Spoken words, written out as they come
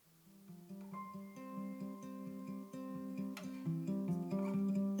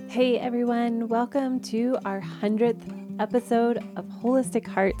Hey everyone, welcome to our 100th episode of Holistic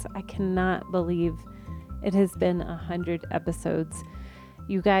Hearts. I cannot believe it has been 100 episodes.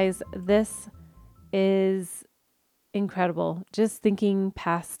 You guys, this is incredible. Just thinking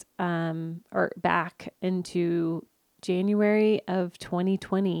past or back into January of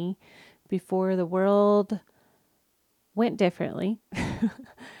 2020 before the world went differently.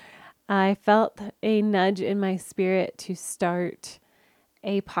 I felt a nudge in my spirit to start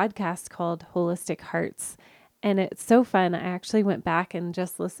a podcast called Holistic Hearts. And it's so fun. I actually went back and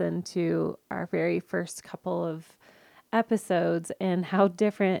just listened to our very first couple of episodes and how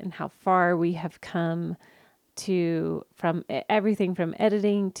different and how far we have come to from everything from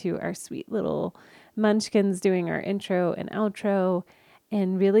editing to our sweet little munchkins doing our intro and outro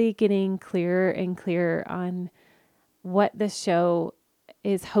and really getting clearer and clearer on what the show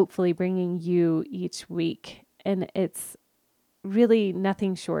is hopefully bringing you each week. And it's really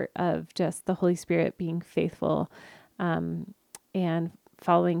nothing short of just the Holy Spirit being faithful and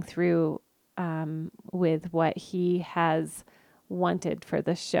following through with what He has wanted for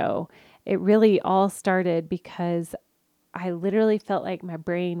the show. It really all started because I literally felt like my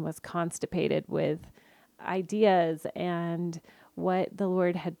brain was constipated with ideas and what the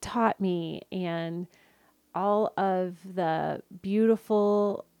Lord had taught me and all of the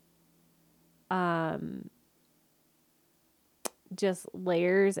beautiful just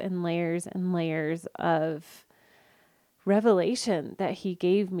layers and layers and layers of revelation that He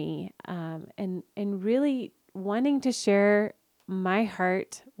gave me, and really wanting to share my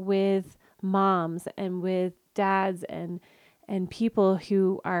heart with moms and with dads and people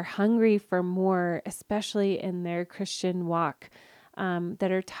who are hungry for more, especially in their Christian walk,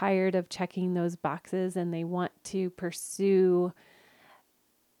 that are tired of checking those boxes and they want to pursue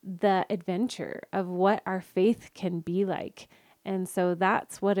the adventure of what our faith can be like. And so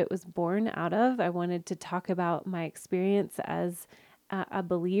that's what it was born out of. I wanted to talk about my experience as a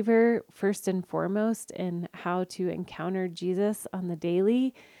believer, first and foremost, in how to encounter Jesus on the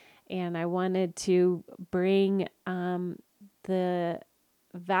daily. And I wanted to bring the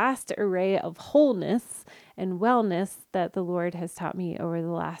vast array of wholeness and wellness that the Lord has taught me over the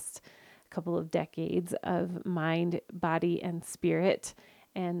last couple of decades of mind, body, and spirit,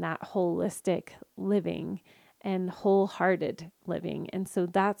 and that holistic living and wholehearted living. And so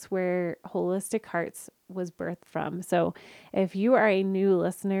that's where Holistic Hearts was birthed from. So if you are a new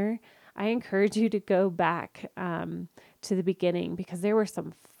listener, I encourage you to go back to the beginning because there were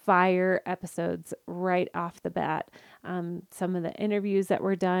some fire episodes right off the bat. Some of the interviews that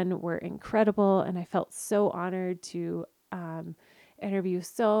were done were incredible, and I felt so honored to interview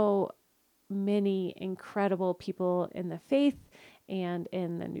so many incredible people in the faith and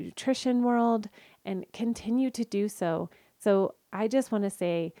in the nutrition world and continue to do so. So I just want to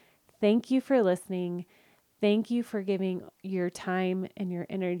say thank you for listening. Thank you for giving your time and your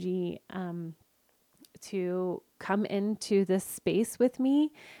energy to come into this space with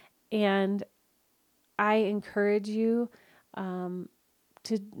me. And I encourage you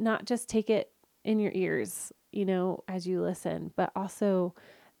to not just take it in your ears, as you listen, but also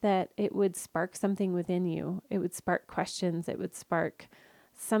that it would spark something within you. It would spark questions. It would spark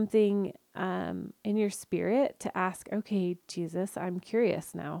something in your spirit to ask, okay, Jesus, I'm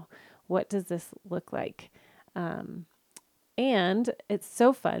curious now. What does this look like? And it's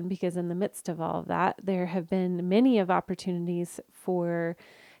so fun because in the midst of all of that, there have been many of opportunities for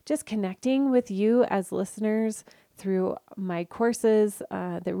just connecting with you as listeners through my courses,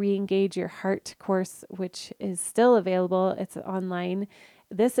 the Re-Engage Your Heart course, which is still available. It's online.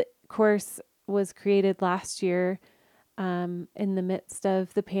 This course was created last year in the midst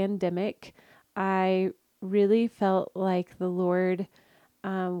of the pandemic. I really felt like the Lord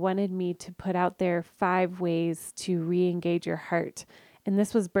wanted me to put out there 5 ways to re-engage your heart. And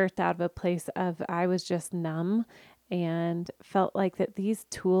this was birthed out of a place of I was just numb and felt like that these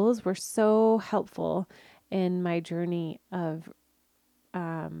tools were so helpful in my journey of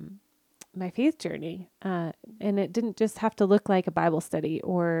my faith journey. And it didn't just have to look like a Bible study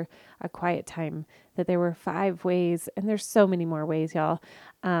or a quiet time, that there were 5 ways, and there's so many more ways, y'all,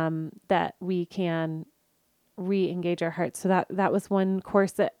 that we can re-engage our hearts. So that was one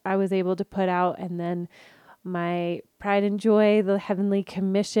course that I was able to put out. And then my Pride and Joy, the Heavenly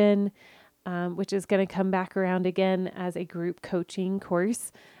Commission, which is going to come back around again as a group coaching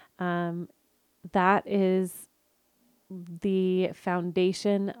course. That is the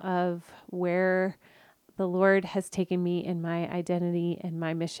foundation of where the Lord has taken me in my identity and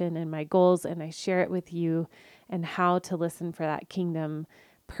my mission and my goals. And I share it with you and how to listen for that kingdom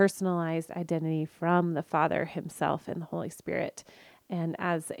personalized identity from the Father Himself and the Holy Spirit. And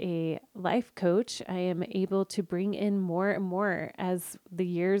as a life coach, I am able to bring in more and more as the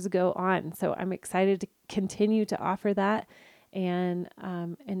years go on. So I'm excited to continue to offer that and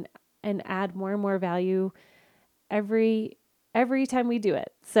add more and more value every time we do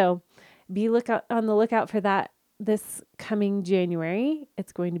it. So be on the lookout for that this coming January.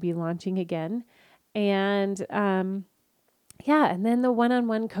 It's going to be launching again. And and then the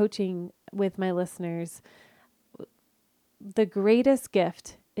one-on-one coaching with my listeners. The greatest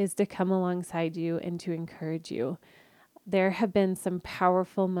gift is to come alongside you and to encourage you. There have been some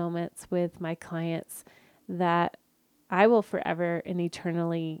powerful moments with my clients that I will forever and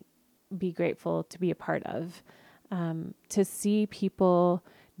eternally be grateful to be a part of. To see people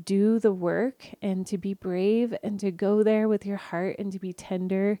do the work and to be brave and to go there with your heart and to be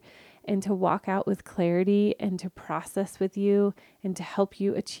tender and to walk out with clarity and to process with you and to help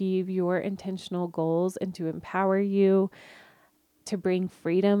you achieve your intentional goals and to empower you to bring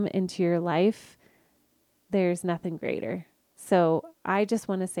freedom into your life. There's nothing greater. So I just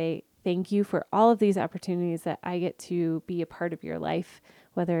want to say thank you for all of these opportunities that I get to be a part of your life,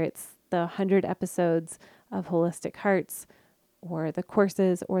 whether it's the 100 episodes of Holistic Hearts or the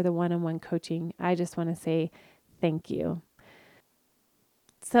courses or the one-on-one coaching. I just want to say thank you.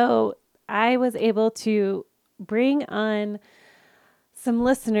 So I was able to bring on some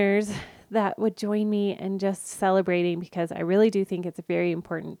listeners that would join me in just celebrating, because I really do think it's very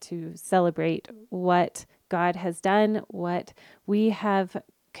important to celebrate what God has done, what we have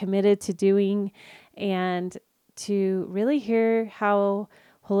committed to doing, and to really hear how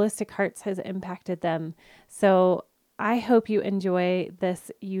Holistic Hearts has impacted them. So I hope you enjoy this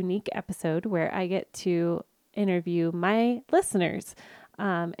unique episode where I get to interview my listeners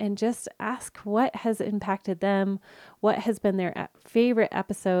and just ask what has impacted them, what has been their favorite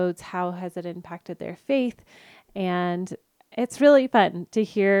episodes, how has it impacted their faith. And it's really fun to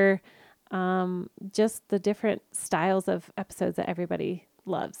hear just the different styles of episodes that everybody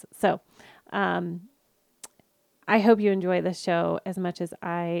loves. So I hope you enjoy this show as much as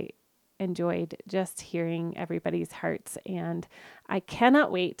I enjoyed just hearing everybody's hearts. And I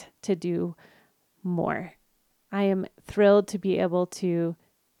cannot wait to do more. I am thrilled to be able to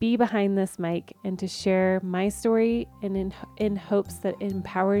be behind this mic and to share my story and in hopes that it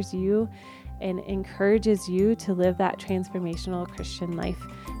empowers you and encourages you to live that transformational Christian life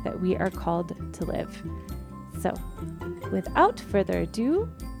that we are called to live. So without further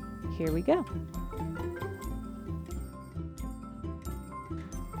ado, here we go.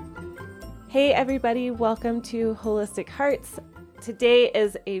 Hey everybody, welcome to Holistic Hearts. Today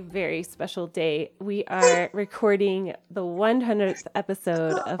is a very special day. We are recording the 100th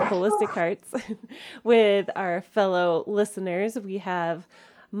episode of Holistic Hearts with our fellow listeners. We have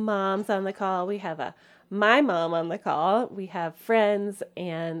moms on the call. We have my mom on the call. We have friends,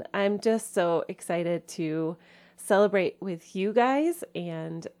 and I'm just so excited to celebrate with you guys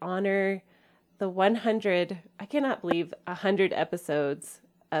and honor the 100. I cannot believe 100 episodes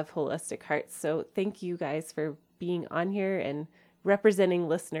of Holistic Hearts. So thank you guys for being on here and representing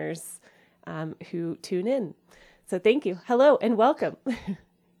listeners who tune in. So thank you. Hello and welcome.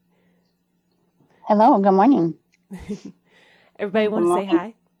 Hello. Good morning. Everybody want to say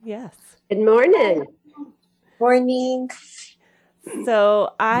hi? Yes. Good morning. Morning.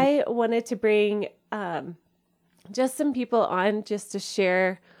 So I wanted to bring just some people on just to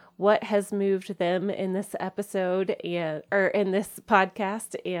share what has moved them in this episode or in this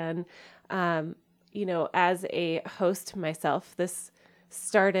podcast. And as a host myself, this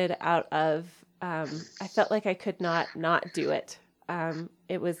started out of, I felt like I could not do it.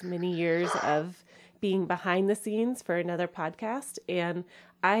 It was many years of being behind the scenes for another podcast, and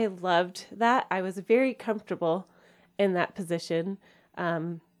I loved that. I was very comfortable in that position,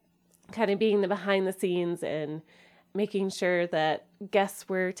 kind of being the behind the scenes and making sure that guests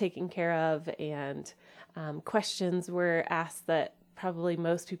were taken care of and questions were asked that probably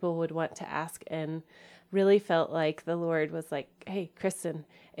most people would want to ask, and really felt like the Lord was like, hey, Kristen,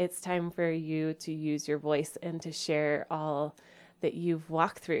 it's time for you to use your voice and to share all that you've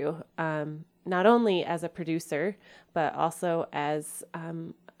walked through, not only as a producer, but also as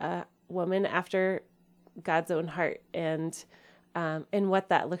a woman after God's own heart, and what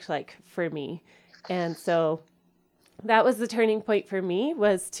that looked like for me. And so that was the turning point for me,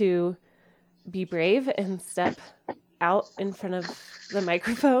 was to be brave and step out in front of the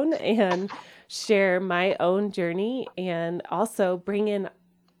microphone and share my own journey, and also bring in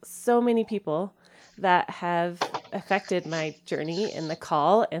so many people that have affected my journey and the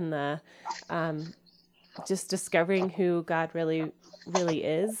call and the just discovering who God really, really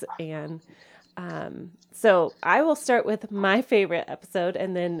is. And So I will start with my favorite episode,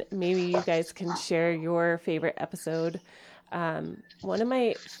 and then maybe you guys can share your favorite episode. One of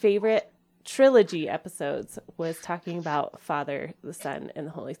my favorite trilogy episodes was talking about Father, the Son, and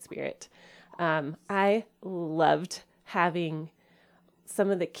the Holy Spirit. I loved having some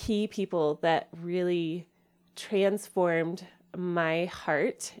of the key people that really transformed my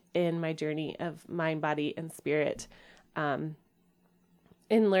heart in my journey of mind, body, and spirit, in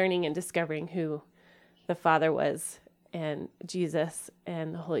learning and discovering who the Father was, and Jesus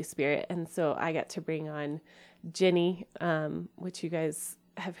and the Holy Spirit. And so I got to bring on Jenny, which you guys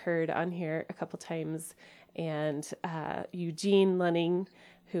have heard on here a couple times, and Eugene Lunning,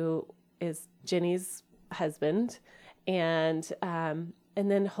 who is Jenny's husband, and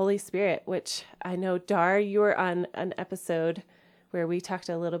then Holy Spirit, which I know, Dar, you were on an episode where we talked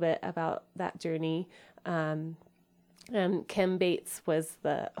a little bit about that journey. And Kim Bates was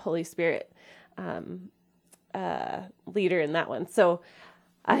the Holy Spirit leader in that one. So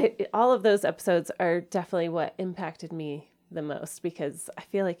all of those episodes are definitely what impacted me the most, because I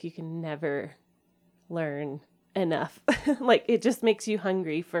feel like you can never learn enough. Like, it just makes you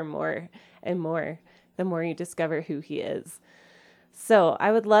hungry for more and more the more you discover who he is. So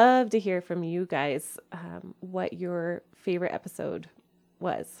I would love to hear from you guys what your favorite episode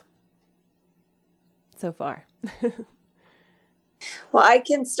was so far. Well, I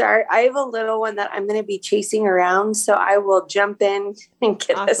can start. I have a little one that I'm going to be chasing around, so I will jump in and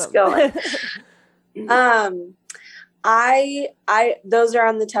get us going. I those are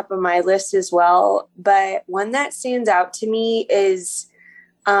on the top of my list as well, but one that stands out to me is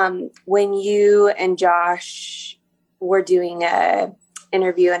when you and Josh were doing a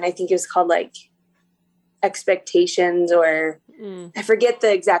interview, and I think it was called like Expectations, or I forget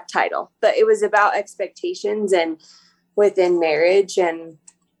the exact title, but it was about expectations and within marriage. And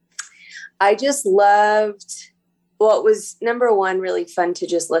I just loved, well, it was, number one, really fun to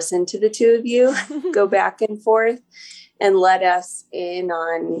just listen to the two of you go back and forth and let us in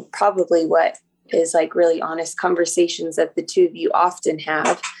on probably what is like really honest conversations that the two of you often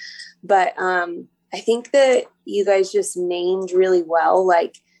have. But I think that you guys just named really well,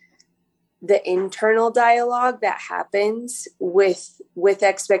 like, the internal dialogue that happens with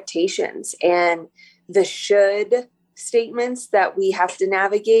expectations and the should statements that we have to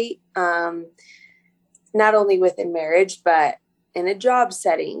navigate, not only within marriage, but in a job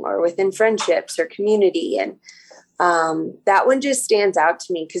setting or within friendships or community. And that one just stands out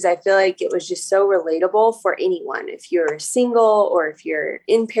to me because I feel like it was just so relatable for anyone. If you're single, or if you're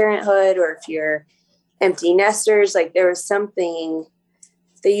in parenthood, or if you're empty nesters, like, there was something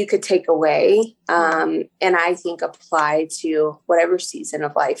that you could take away, and I think apply to whatever season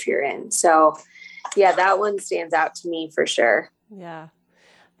of life you're in. So yeah, that one stands out to me for sure. Yeah.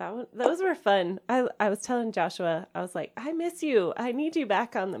 Those were fun. I was telling Joshua, I was like, I miss you. I need you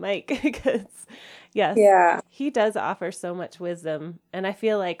back on the mic, because yes, he does offer so much wisdom. And I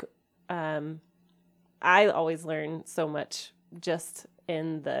feel like I always learn so much just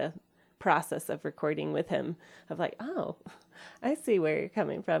in the process of recording with him, of like, oh, I see where you're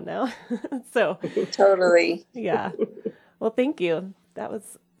coming from now. So totally. Yeah. Well, thank you. That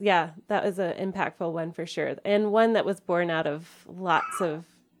was an impactful one for sure. And one that was born out of lots of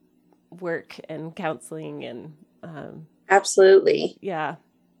work and counseling and absolutely. Yeah,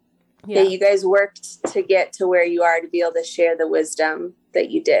 you guys worked to get to where you are to be able to share the wisdom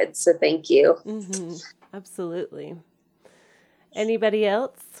that you did. So thank you. Mm-hmm. Absolutely. Anybody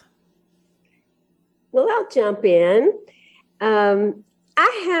else? Well, I'll jump in.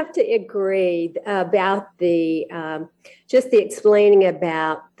 I have to agree about the just the explaining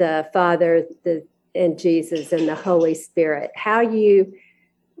about the Father, and Jesus and the Holy Spirit, how you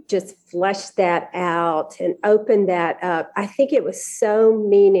just flesh that out and open that up. I think it was so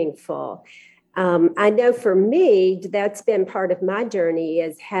meaningful. I know for me, that's been part of my journey,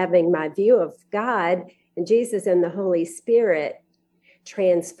 is having my view of God and Jesus and the Holy Spirit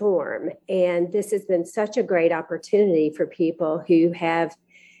transform. And this has been such a great opportunity for people who have,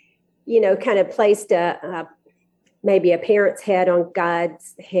 kind of placed maybe a parent's head on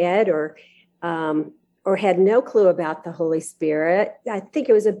God's head, or had no clue about the Holy Spirit. I think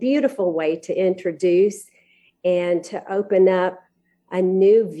it was a beautiful way to introduce and to open up a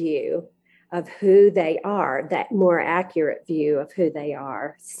new view of who they are, that more accurate view of who they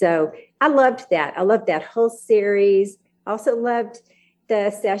are. So I loved that. I loved that whole series. Also loved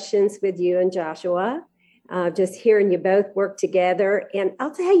the sessions with you and Joshua, just hearing you both work together. And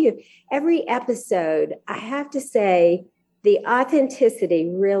I'll tell you, every episode, I have to say, the authenticity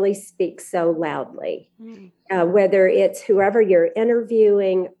really speaks so loudly, Mm. whether it's whoever you're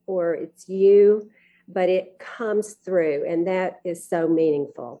interviewing or it's you, but it comes through, and that is so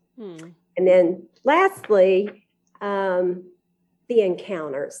meaningful. Mm. And then lastly, the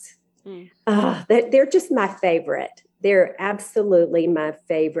encounters. They're just my favorite. They're absolutely my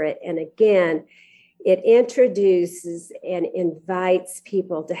favorite. And again, it introduces and invites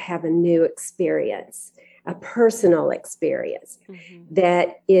people to have a new experience, a personal experience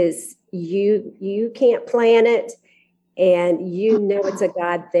that is you can't plan it, and you know it's a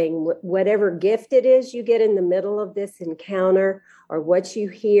God thing. Whatever gift it is you get in the middle of this encounter, or what you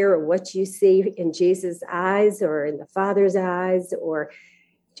hear or what you see in Jesus' eyes or in the Father's eyes, or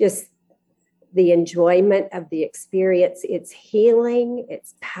just the enjoyment of the experience, it's healing,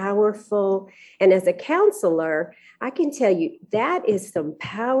 it's powerful. And as a counselor, I can tell you that is some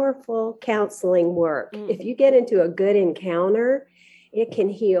powerful counseling work. If you get into a good encounter, it can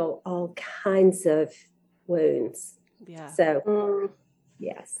heal all kinds of wounds. Yeah. So,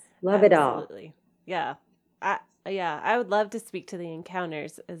 yes, love it all. Absolutely. Yeah. I would love to speak to the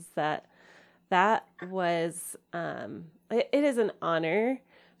encounters. Is that was, it is an honor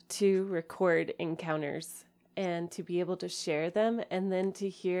to record encounters and to be able to share them, and then to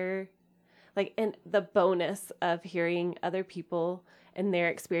hear, like, and the bonus of hearing other people and their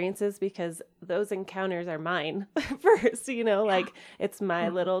experiences, because those encounters are mine first, like it's my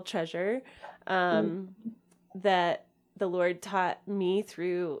little treasure, that the Lord taught me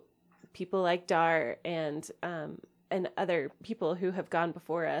through people like Dar and other people who have gone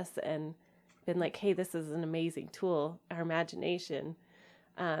before us and been like, hey, this is an amazing tool, our imagination.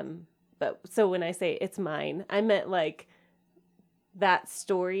 But so when I say it's mine, I meant like that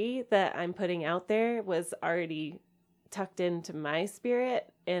story that I'm putting out there was already tucked into my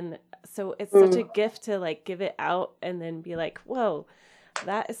spirit. And so it's such a gift to like give it out and then be like, whoa,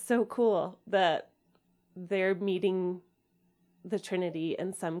 that is so cool that they're meeting the Trinity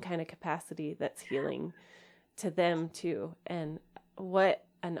in some kind of capacity that's healing to them too. And what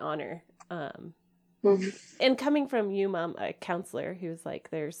an honor. And coming from you, Mom, a counselor who's like,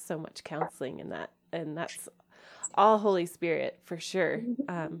 there's so much counseling in that, and that's all Holy Spirit for sure,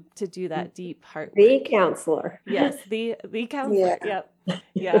 to do that deep heart The work. counselor. Yes, the counselor. Yeah. Yep.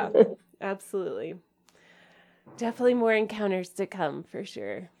 Yeah, absolutely. Definitely more encounters to come for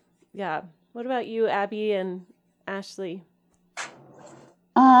sure. Yeah. What about you, Abby and Ashley?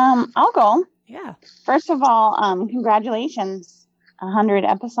 I'll go. Yeah. First of all, congratulations. 100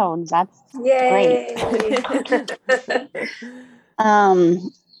 episodes. That's Yay. great.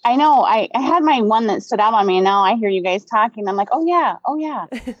 I know I had my one that stood out on me, and now I hear you guys talking. I'm like, oh yeah.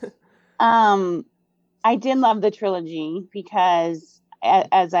 I did love the trilogy because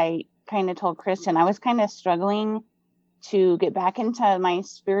as I kind of told Kristen, I was kind of struggling to get back into my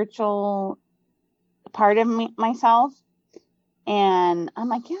spiritual part of myself. And I'm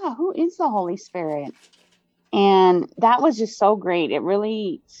like, yeah, who is the Holy Spirit? And that was just so great. It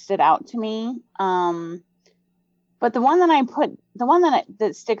really stood out to me. But the one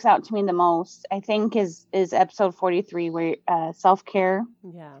that sticks out to me the most, I think, is episode 43, where self-care.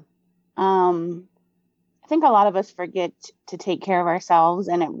 Yeah. I think a lot of us forget to take care of ourselves,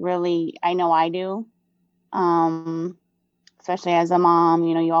 and it really, I know I do. Especially as a mom,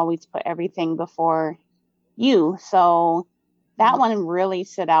 you always put everything before you. So that one really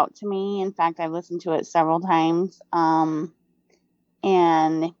stood out to me. In fact, I've listened to it several times. And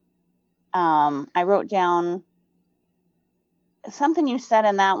I wrote down something you said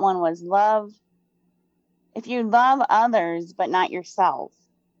in that one was love. If you love others, but not yourself.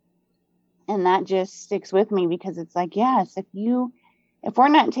 And that just sticks with me because it's like, yes, if we're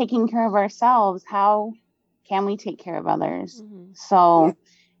not taking care of ourselves, how can we take care of others? Mm-hmm. So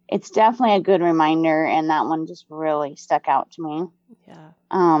it's definitely a good reminder. And that one just really stuck out to me. Yeah.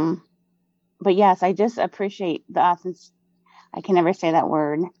 But yes, I just appreciate the authentic. I can never say that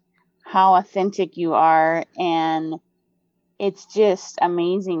word. How authentic you are. And it's just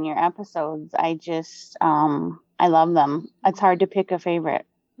amazing, your episodes. I love them. It's hard to pick a favorite.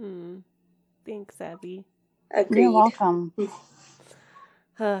 Thanks, Abby. Agreed. You're welcome.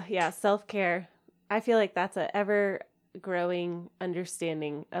 Yeah, self-care. I feel like that's an ever-growing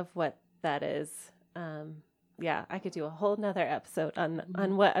understanding of what that is. Yeah, I could do a whole nother episode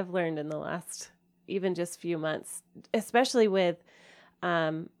on what I've learned in the last even just few months, especially with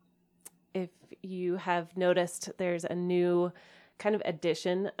if you have noticed, there's a new kind of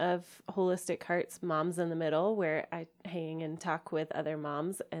edition of Holistic Hearts Moms in the Middle, where I hang and talk with other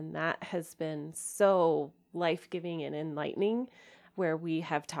moms, and that has been so life-giving and enlightening, where we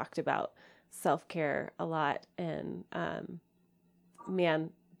have talked about self-care a lot. And man,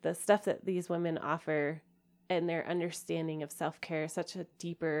 the stuff that these women offer and their understanding of self-care is such a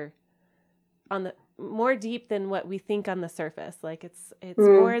deeper, more deep than what we think on the surface. Like it's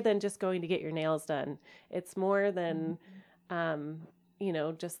more than just going to get your nails done. It's more than,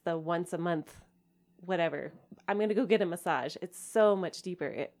 just the once a month, whatever, I'm going to go get a massage. It's so much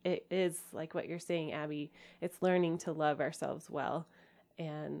deeper. It is like what you're saying, Abby. It's learning to love ourselves well,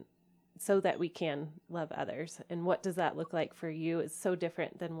 and so that we can love others. And what does that look like for you is so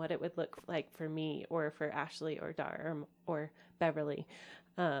different than what it would look like for me or for Ashley or Dar or Beverly.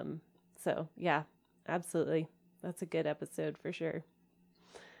 So yeah, absolutely. That's a good episode for sure.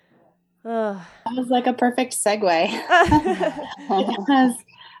 That was like a perfect segue. Because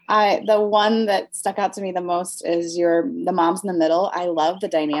the one that stuck out to me the most is the moms in the middle. I love the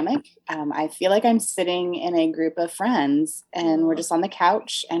dynamic. I feel like I'm sitting in a group of friends and we're just on the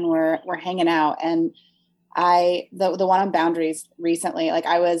couch and we're hanging out. And the one on boundaries recently, like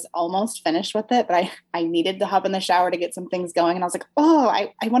I was almost finished with it, but I needed to hop in the shower to get some things going. And I was like, I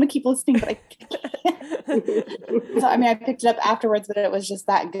want to keep listening, but I can't. So, I picked it up afterwards, but it was just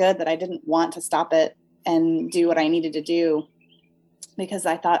that good that I didn't want to stop it and do what I needed to do, because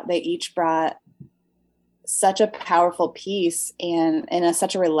I thought they each brought such a powerful piece and in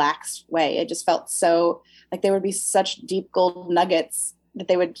such a relaxed way. It just felt so like they would be such deep gold nuggets that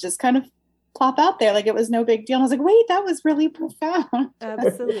they would just kind of plop out there like it was no big deal. And I was like, wait, that was really profound.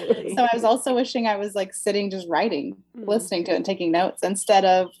 Absolutely. So I was also wishing I was like sitting, just writing, listening to it and taking notes instead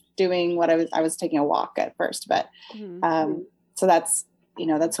of doing what I was taking a walk at first. But so that's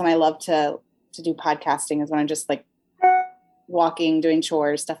when I love to do podcasting, is when I'm just like walking, doing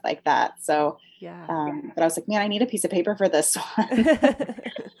chores, stuff like that. So yeah. But I was like, man, I need a piece of paper for this one.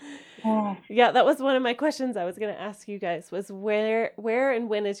 Yeah, that was one of my questions I was going to ask you guys, was where and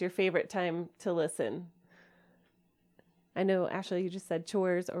when is your favorite time to listen? I know, Ashley, you just said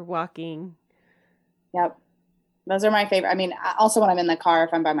chores or walking. Yep. Those are my favorite. Also when I'm in the car,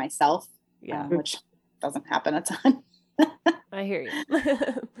 if I'm by myself, which doesn't happen a ton. I hear you.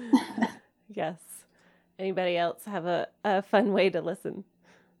 Yes. Anybody else have a fun way to listen?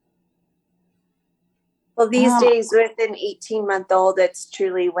 Well, these days with an 18-month-old, it's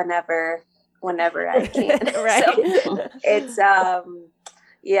truly whenever I can. Right. So it's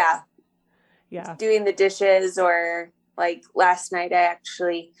doing the dishes, or like last night I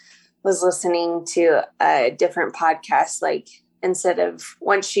actually was listening to a different podcast, like instead of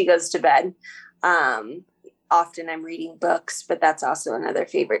once she goes to bed. Often I'm reading books, but that's also another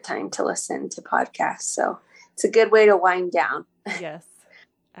favorite time to listen to podcasts. So it's a good way to wind down. Yes,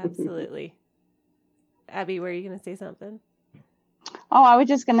 absolutely. Abby, were you going to say something? Oh, I was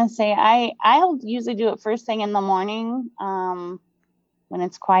just going to say, I'll usually do it first thing in the morning when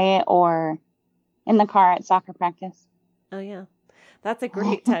it's quiet, or in the car at soccer practice. Oh, yeah. That's a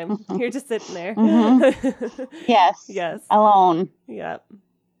great time. You're just sitting there. Mm-hmm. Yes. Yes. Alone. Yep.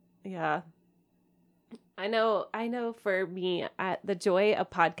 Yeah. I know for me, the joy of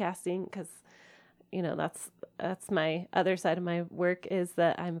podcasting, because, that's my other side of my work, is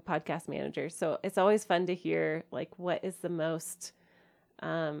that I'm a podcast manager. So it's always fun to hear like what is the most,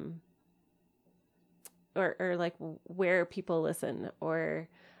 or like where people listen, or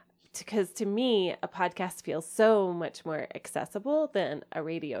because to me, a podcast feels so much more accessible than a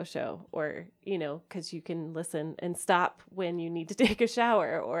radio show, or, because you can listen and stop when you need to take a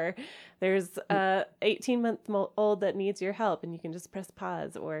shower, or there's a 18-month-old that needs your help and you can just press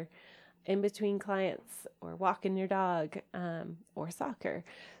pause, or in between clients, or walking your dog, or soccer.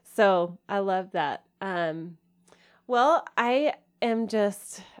 So I love that. Well, I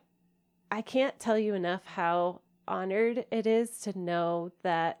can't tell you enough how honored it is to know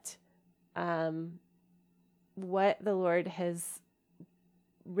that what the Lord has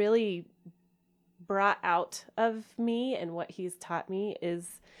really brought out of me and what he's taught me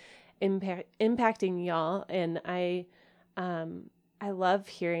is impacting y'all. And I love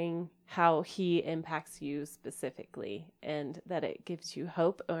hearing how he impacts you specifically, and that it gives you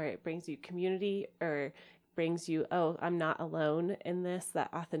hope, or it brings you community, or brings you, I'm not alone in this,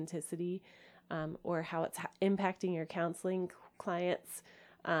 that authenticity, or how it's impacting your counseling clients.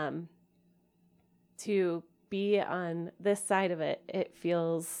 To be on this side of it, it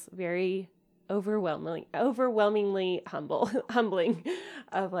feels very overwhelmingly humbling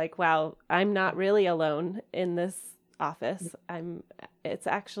of like, wow, I'm not really alone in this office. It's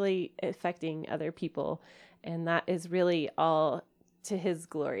actually affecting other people. And that is really all to his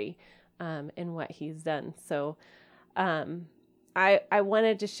glory, in what he's done. So, I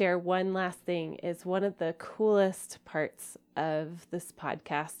wanted to share one last thing. Is one of the coolest parts of this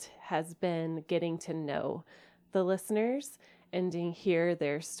podcast has been getting to know the listeners and to hear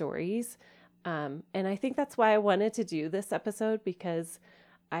their stories. And I think that's why I wanted to do this episode, because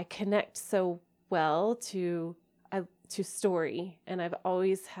I connect so well to story. And I've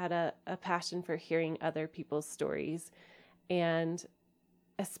always had a passion for hearing other people's stories. And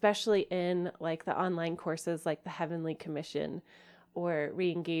especially in like the online courses, like the Heavenly Commission or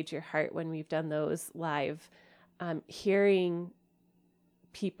Re-Engage Your Heart, when we've done those live, hearing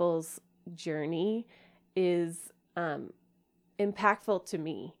people's journey is impactful to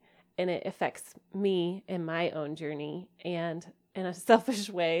me, and it affects me in my own journey. And in a selfish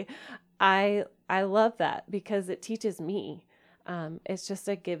way, I love that because it teaches me. It's just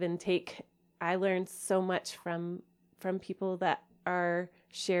a give and take. I learned so much from people that are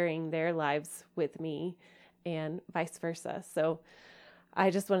sharing their lives with me and vice versa. So I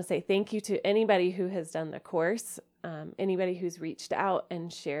just want to say thank you to anybody who has done the course, anybody who's reached out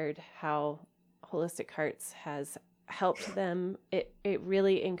and shared how Holistic Hearts has helped them. It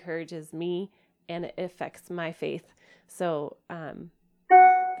really encourages me and it affects my faith. So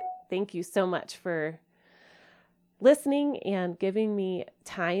thank you so much for listening and giving me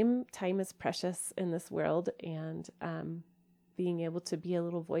time. Time is precious in this world, and being able to be a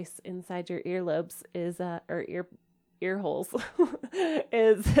little voice inside your earlobes is or ear holes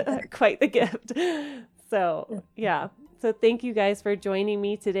is quite the gift. So yeah. So thank you guys for joining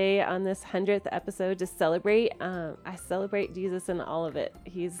me today on this 100th episode to celebrate. I celebrate Jesus in all of it.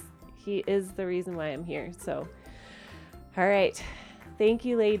 He is the reason why I'm here. So, all right. Thank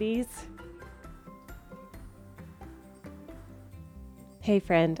you, ladies. Hey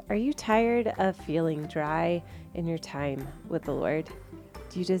friend, are you tired of feeling dry in your time with the Lord?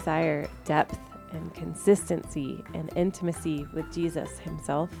 Do you desire depth and consistency and intimacy with Jesus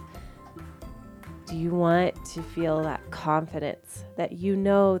himself? Do you want to feel that confidence that you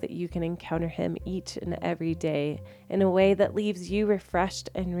know that you can encounter him each and every day in a way that leaves you refreshed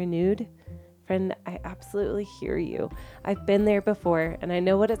and renewed? Friend, I absolutely hear you. I've been there before, and I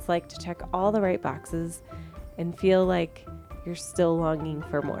know what it's like to check all the right boxes and feel like you're still longing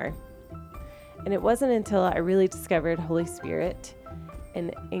for more. And it wasn't until I really discovered Holy Spirit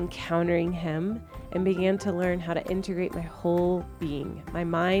and encountering him and began to learn how to integrate my whole being, my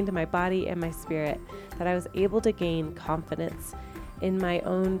mind, my body, and my spirit, that I was able to gain confidence in my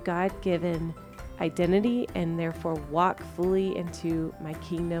own God-given identity and therefore walk fully into my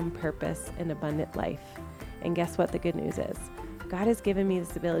kingdom purpose and abundant life. And guess what the good news is? God has given me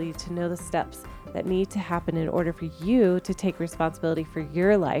this ability to know the steps that need to happen in order for you to take responsibility for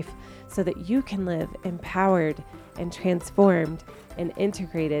your life so that you can live empowered and transformed and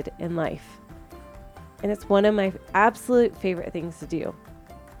integrated in life. And it's one of my absolute favorite things to do.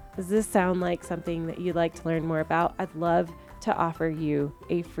 Does this sound like something that you'd like to learn more about? I'd love to offer you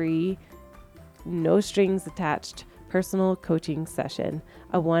a free, no strings attached personal coaching session,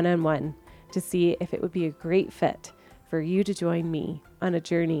 a one-on-one, to see if it would be a great fit for you to join me on a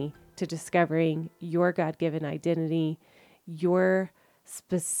journey to discovering your God-given identity, your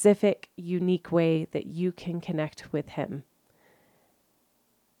specific, unique way that you can connect with him.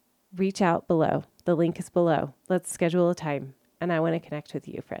 Reach out below. The link is below. Let's schedule a time, and I want to connect with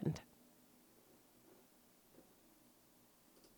you, friend.